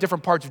in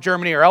different parts of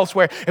Germany or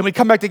elsewhere, and we'd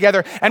come back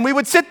together, and we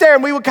would sit there,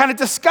 and we would kind of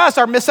discuss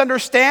our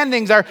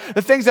misunderstandings,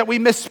 the things that we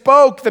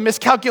misspoke, the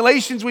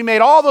miscalculations we made,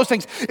 all those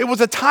things. It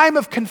was a time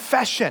of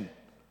confession,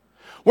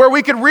 where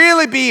we could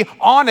really be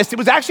honest. It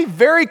was actually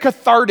very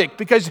cathartic,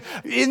 because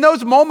in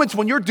those moments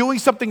when you're doing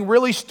something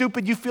really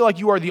stupid, you feel like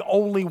you are the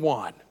only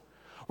one,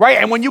 right?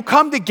 And when you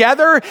come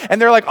together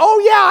and they're like, oh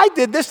yeah, I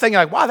did this thing,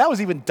 you're like, wow, that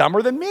was even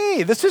dumber than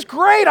me. This is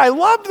great, I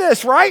love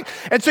this, right?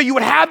 And so you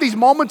would have these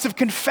moments of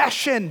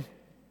confession.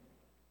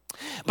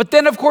 But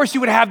then, of course, you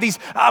would have these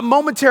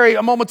momentary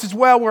moments as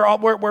well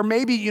where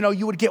maybe,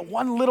 you would get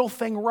one little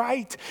thing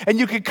right, and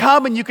you could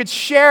come and you could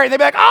share it, and they'd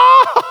be like,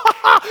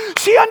 oh,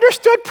 she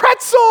understood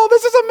pretzel.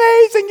 This is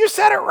amazing. You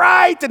said it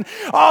right. And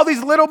all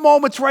these little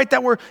moments, right,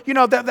 that were,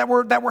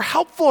 that were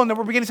helpful, and that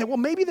we're beginning to say, well,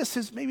 maybe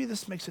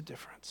this makes a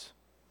difference.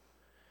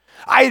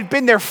 I had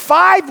been there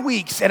 5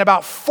 weeks and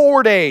about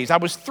 4 days. I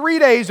was 3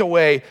 days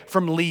away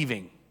from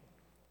leaving.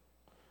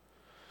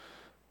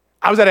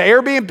 I was at an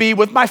Airbnb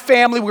with my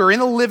family. We were in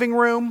the living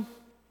room,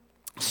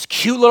 this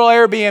cute little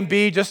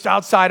Airbnb just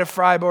outside of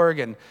Freiburg.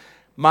 And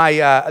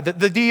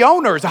the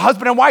owners, the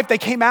husband and wife, they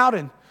came out,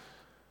 and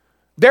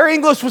their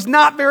English was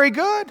not very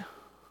good.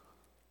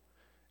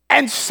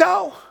 And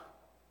so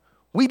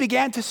we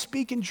began to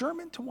speak in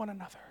German to one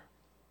another.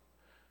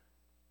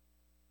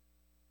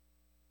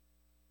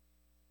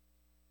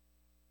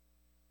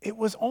 It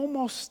was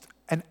almost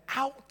an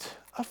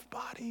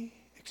out-of-body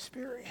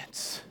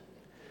experience.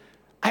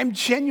 I'm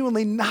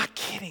genuinely not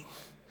kidding.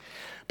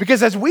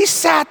 Because as we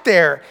sat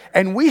there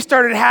and we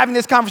started having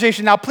this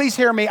conversation, now please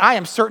hear me, I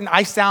am certain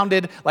I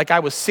sounded like I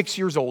was 6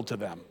 years old to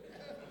them.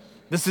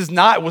 It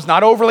was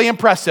not overly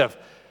impressive.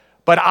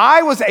 But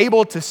I was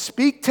able to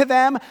speak to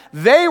them.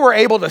 They were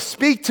able to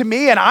speak to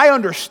me, and I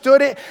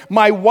understood it.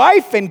 My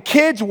wife and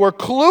kids were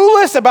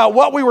clueless about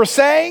what we were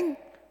saying.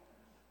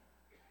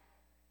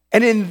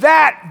 And in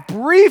that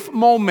brief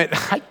moment,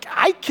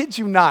 I kid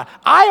you not,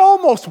 I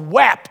almost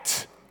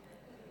wept.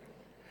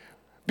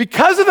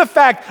 Because of the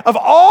fact of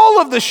all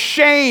of the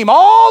shame,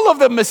 all of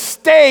the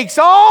mistakes,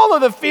 all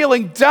of the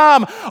feeling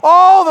dumb,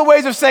 all the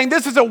ways of saying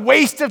this is a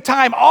waste of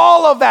time,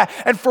 all of that.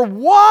 And for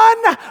one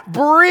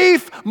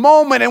brief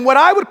moment, and what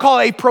I would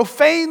call a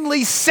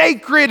profanely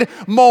sacred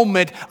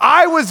moment,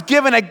 I was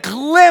given a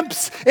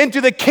glimpse into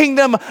the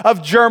kingdom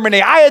of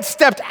Germany. I had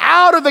stepped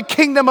out of the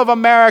kingdom of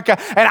America,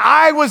 and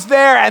I was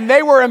there, and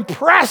they were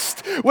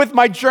impressed with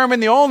my German,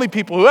 the only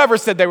people who ever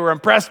said they were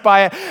impressed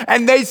by it.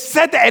 And they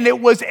said that, and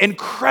it was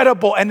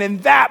incredible. And in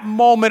that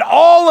moment,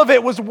 all of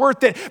it was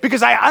worth it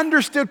because I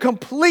understood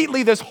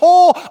completely this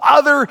whole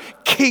other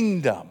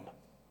kingdom.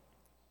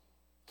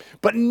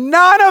 But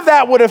none of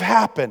that would have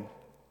happened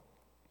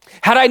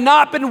had I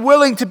not been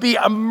willing to be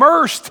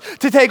immersed,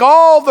 to take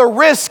all the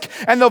risk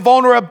and the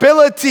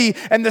vulnerability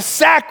and the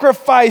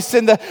sacrifice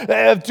and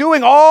the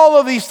doing all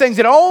of these things.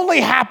 It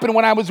only happened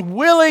when I was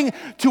willing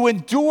to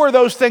endure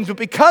those things. But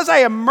because I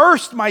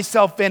immersed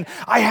myself in,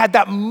 I had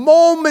that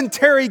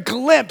momentary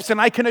glimpse. And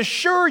I can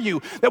assure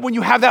you that when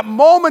you have that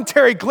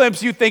momentary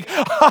glimpse, you think,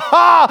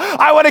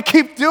 I want to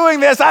keep doing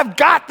this. I've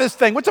got this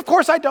thing, which of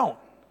course I don't.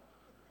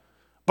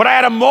 But I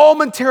had a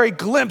momentary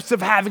glimpse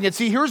of having it.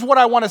 See, here's what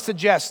I want to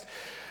suggest.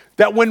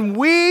 That when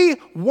we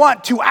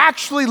want to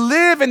actually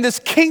live in this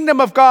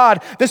kingdom of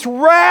God, this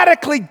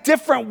radically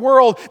different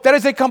world that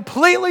is a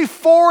completely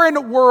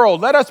foreign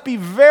world, let us be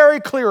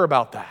very clear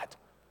about that.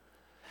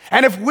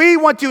 And if we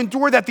want to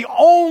endure that, the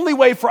only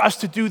way for us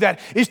to do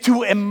that is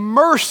to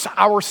immerse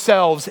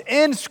ourselves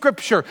in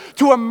Scripture,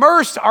 to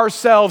immerse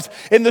ourselves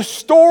in the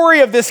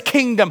story of this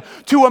kingdom,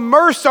 to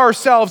immerse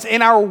ourselves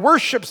in our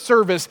worship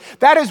service.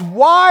 That is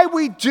why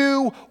we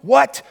do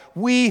what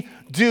we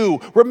do.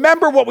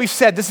 Remember what we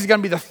said. This is going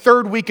to be the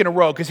third week in a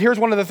row, because here's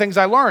one of the things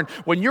I learned.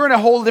 When you're in a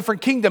whole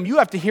different kingdom, you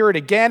have to hear it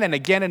again and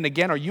again and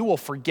again, or you will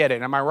forget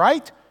it. Am I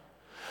right?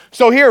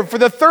 So here, for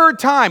the third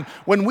time,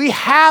 when we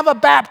have a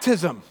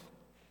baptism,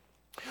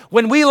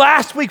 when we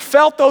last week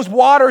felt those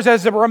waters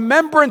as a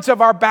remembrance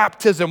of our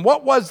baptism,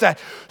 what was that?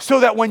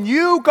 So that when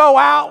you go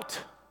out,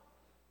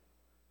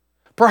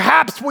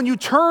 perhaps when you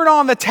turn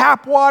on the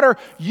tap water,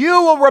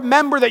 you will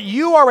remember that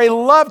you are a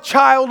loved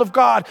child of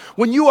God.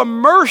 When you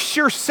immerse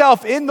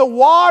yourself in the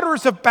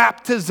waters of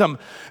baptism,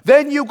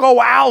 then you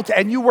go out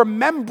and you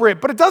remember it.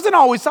 But it doesn't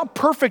always sound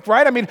perfect,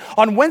 right? I mean,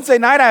 on Wednesday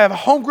night, I have a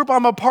home group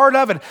I'm a part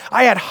of, and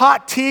I had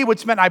hot tea,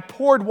 which meant I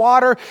poured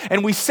water,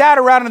 and we sat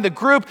around in the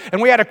group,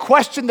 and we had a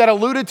question that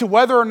alluded to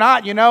whether or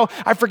not,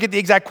 I forget the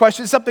exact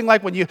question, something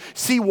like when you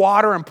see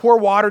water and pour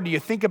water, do you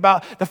think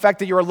about the fact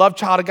that you're a loved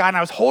child of God? And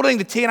I was holding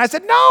the tea, and I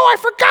said, no, I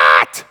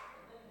forgot.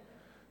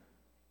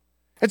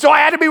 And so I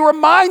had to be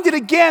reminded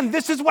again,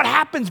 this is what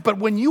happens. But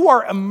when you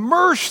are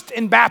immersed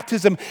in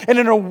baptism and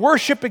in a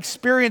worship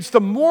experience,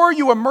 the more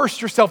you immerse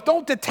yourself,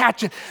 don't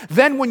detach it.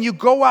 Then when you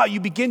go out,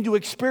 you begin to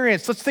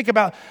experience. Let's think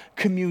about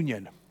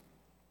communion.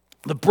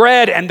 The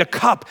bread and the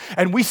cup.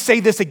 And we say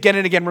this again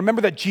and again.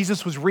 Remember that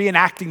Jesus was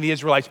reenacting the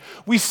Israelites.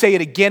 We say it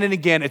again and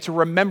again. It's a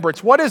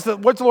remembrance. What's the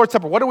Lord's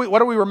Supper? What do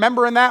we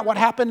remember in that? What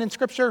happened in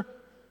Scripture?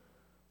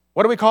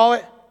 What do we call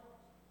it?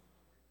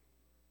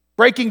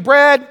 Breaking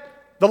bread.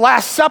 The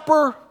Last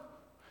Supper,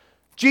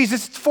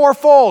 Jesus, it's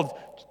fourfold.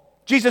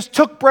 Jesus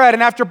took bread,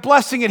 and after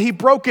blessing it, he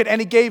broke it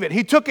and he gave it.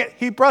 He took it,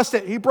 he blessed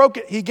it, he broke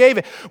it, he gave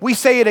it. We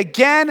say it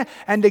again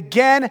and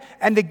again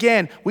and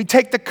again. We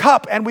take the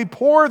cup and we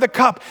pour the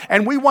cup,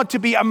 and we want to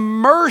be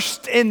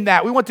immersed in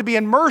that. We want to be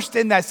immersed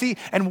in that. See,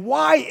 and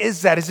why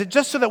is that? Is it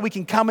just so that we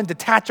can come and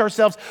detach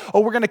ourselves?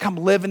 Oh, we're going to come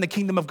live in the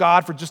kingdom of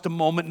God for just a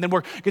moment, and then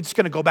we're just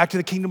going to go back to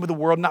the kingdom of the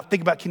world and not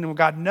think about kingdom of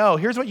God? No.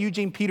 Here's what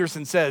Eugene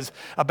Peterson says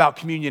about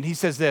communion. He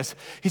says this.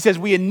 He says,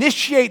 we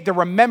initiate the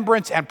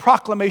remembrance and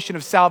proclamation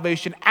of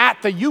salvation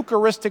at the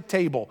Eucharistic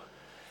table.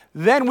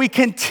 Then we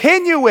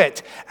continue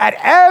it at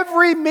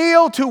every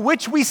meal to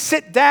which we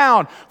sit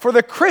down. For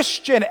the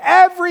Christian,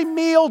 every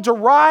meal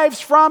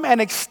derives from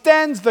and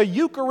extends the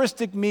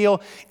Eucharistic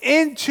meal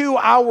into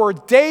our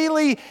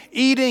daily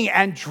eating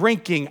and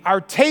drinking,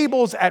 our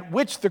tables at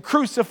which the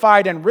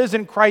crucified and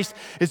risen Christ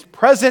is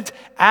present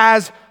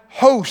as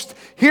host.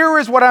 Here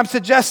is what I'm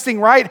suggesting,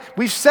 right?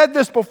 We've said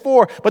this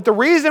before, but the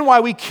reason why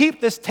we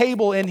keep this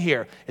table in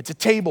here, it's a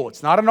table,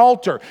 it's not an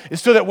altar,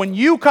 is so that when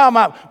you come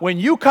up, when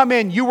you come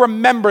in, you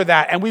remember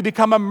that and we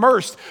become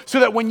immersed.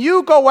 So that when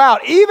you go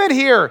out, even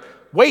here,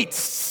 wait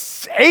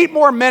 8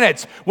 more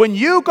minutes, when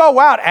you go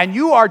out and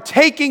you are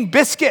taking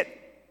biscuit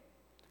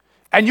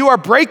and you are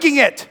breaking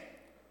it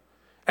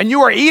and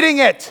you are eating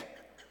it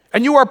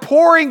and you are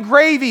pouring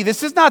gravy,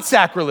 this is not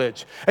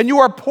sacrilege, and you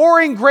are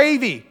pouring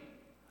gravy,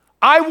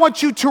 I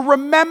want you to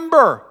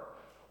remember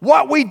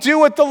what we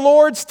do at the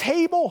Lord's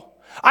table.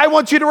 I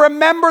want you to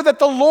remember that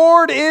the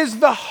Lord is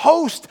the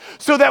host,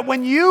 so that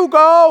when you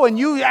go and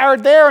you are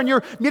there and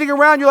you're meeting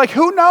around, you're like,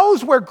 who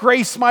knows where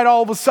grace might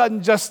all of a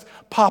sudden just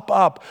pop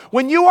up.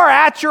 When you are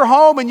at your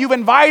home and you've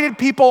invited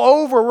people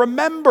over,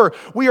 remember,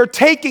 we are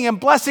taking and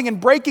blessing and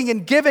breaking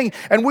and giving,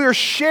 and we are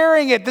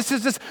sharing it. This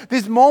is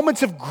these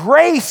moments of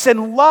grace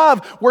and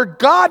love where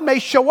God may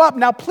show up.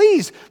 Now,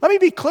 please, let me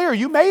be clear.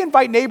 You may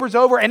invite neighbors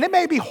over, and it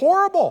may be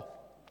horrible.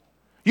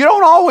 You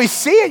don't always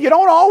see it. You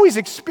don't always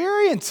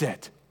experience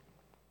it.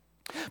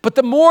 But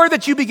the more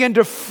that you begin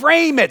to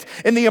frame it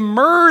in the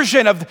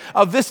immersion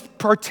of this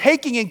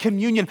partaking in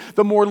communion,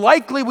 the more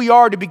likely we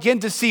are to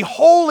begin to see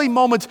holy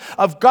moments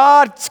of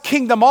God's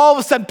kingdom all of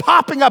a sudden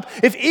popping up,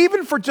 if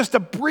even for just a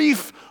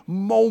brief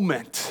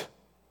moment.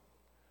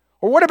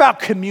 Or what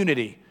about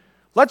community?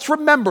 Let's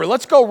remember,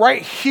 let's go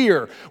right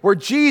here where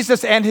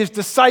Jesus and his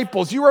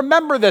disciples, you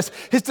remember this,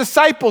 his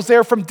disciples,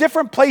 they're from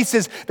different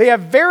places. They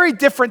have very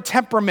different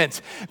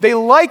temperaments. They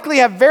likely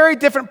have very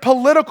different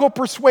political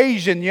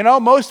persuasion. You know,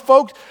 most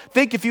folks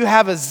think if you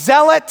have a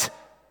zealot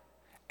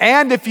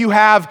and if you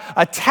have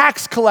a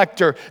tax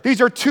collector,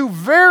 these are two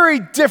very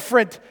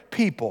different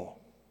people.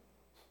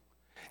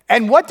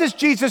 And what does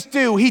Jesus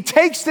do? He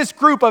takes this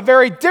group of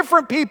very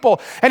different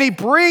people and he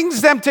brings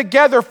them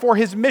together for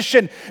his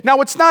mission.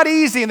 Now, it's not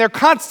easy, and they're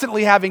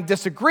constantly having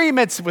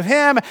disagreements with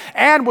him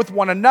and with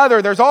one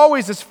another. There's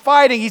always this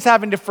fighting. He's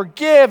having to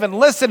forgive and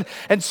listen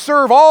and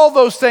serve, all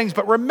those things.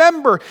 But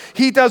remember,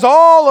 he does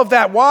all of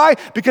that. Why?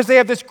 Because they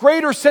have this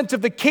greater sense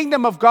of the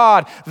kingdom of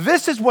God.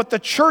 This is what the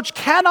church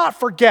cannot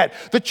forget.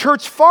 The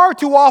church far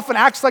too often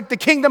acts like the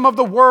kingdom of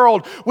the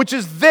world, which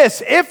is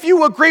this: if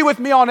you agree with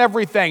me on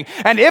everything,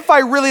 and if I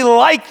really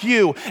like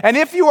you, and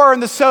if you are in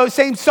the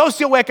same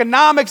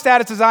socioeconomic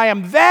status as I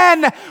am,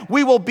 then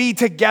we will be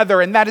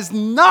together. And that is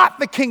not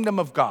the kingdom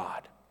of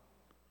God.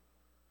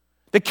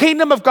 The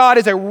kingdom of God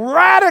is a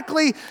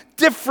radically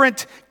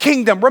different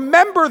kingdom.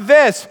 Remember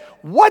this.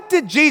 What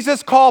did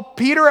Jesus call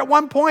Peter at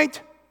one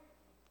point?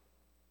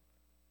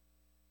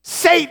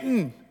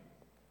 Satan.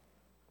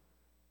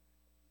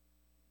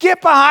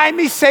 Get behind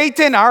me,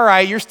 Satan. All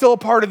right, you're still a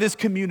part of this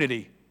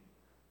community.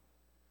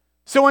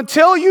 So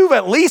until you've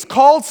at least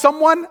called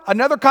someone,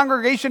 another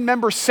congregation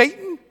member,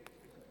 Satan,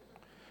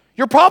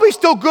 you're probably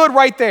still good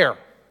right there.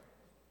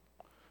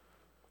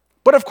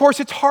 But of course,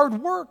 it's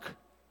hard work.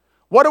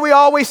 What do we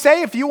always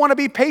say? If you want to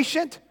be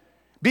patient,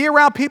 be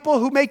around people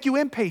who make you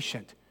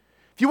impatient.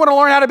 If you want to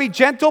learn how to be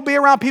gentle, be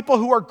around people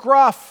who are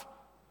gruff.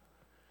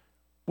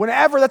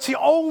 Whenever, that's the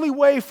only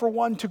way for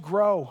one to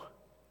grow.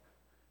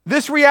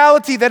 This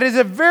reality that is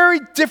a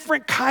very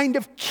different kind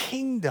of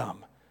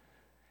kingdom.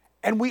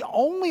 And we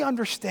only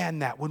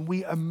understand that when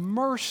we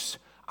immerse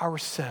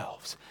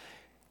ourselves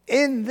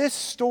in this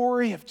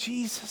story of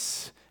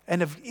Jesus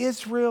and of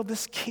Israel,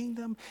 this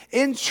kingdom,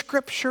 in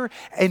Scripture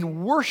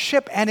and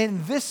worship and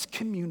in this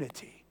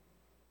community.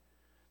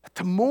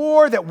 The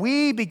more that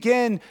we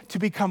begin to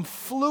become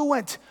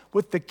fluent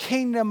with the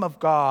kingdom of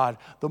God,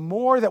 the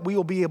more that we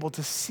will be able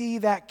to see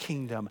that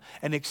kingdom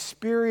and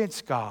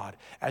experience God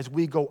as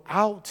we go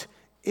out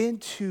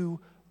into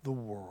the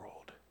world.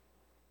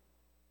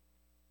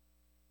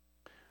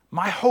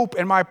 My hope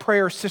and my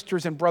prayer,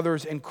 sisters and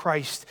brothers in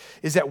Christ,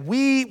 is that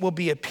we will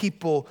be a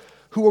people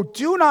who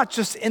do not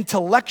just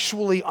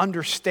intellectually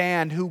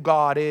understand who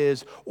God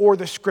is or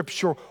the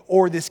scripture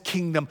or this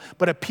kingdom,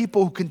 but a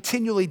people who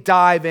continually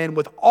dive in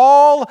with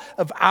all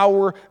of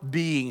our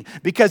being.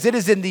 Because it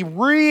is in the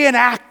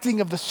reenacting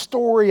of the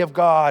story of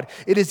God,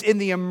 it is in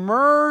the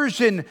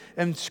immersion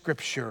in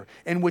scripture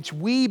in which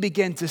we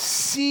begin to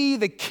see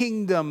the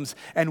kingdoms,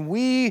 and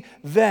we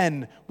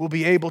then will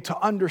be able to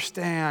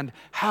understand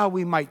how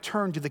we might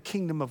turn to the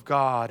kingdom of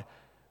God,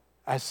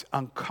 as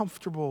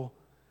uncomfortable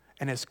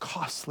and as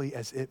costly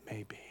as it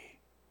may be.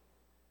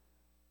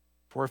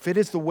 For if it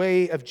is the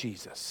way of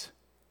Jesus,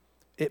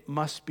 it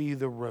must be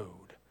the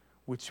road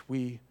which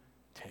we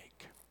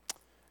take.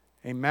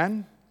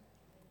 Amen?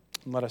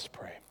 Let us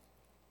pray.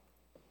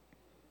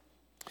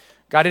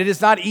 God, it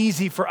is not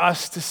easy for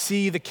us to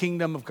see the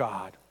kingdom of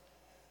God.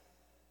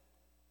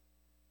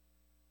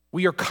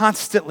 We are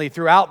constantly,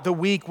 throughout the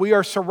week, we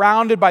are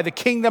surrounded by the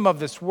kingdom of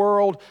this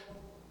world.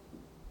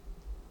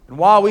 And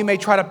while we may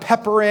try to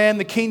pepper in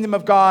the kingdom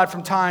of God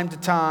from time to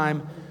time,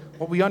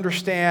 what we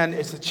understand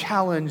is the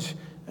challenge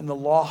and the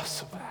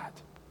loss of that.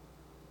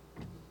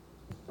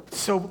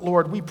 So,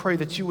 Lord, we pray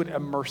that you would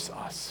immerse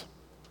us.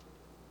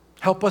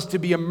 Help us to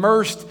be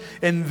immersed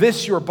in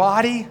this, your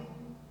body.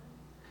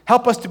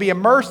 Help us to be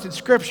immersed in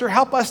Scripture.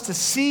 Help us to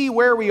see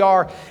where we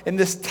are in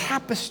this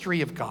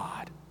tapestry of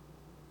God.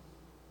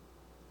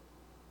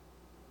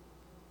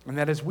 And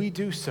that as we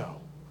do so,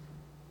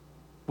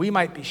 we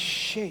might be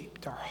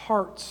shaped, our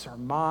hearts, our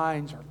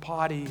minds, our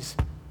bodies,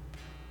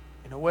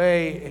 in a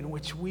way in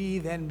which we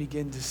then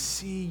begin to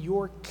see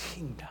your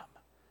kingdom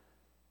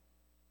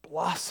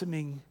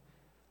blossoming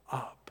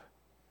up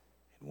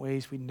in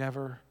ways we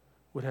never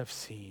would have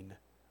seen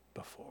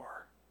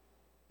before.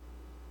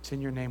 It's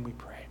in your name we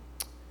pray.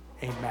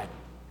 Amen.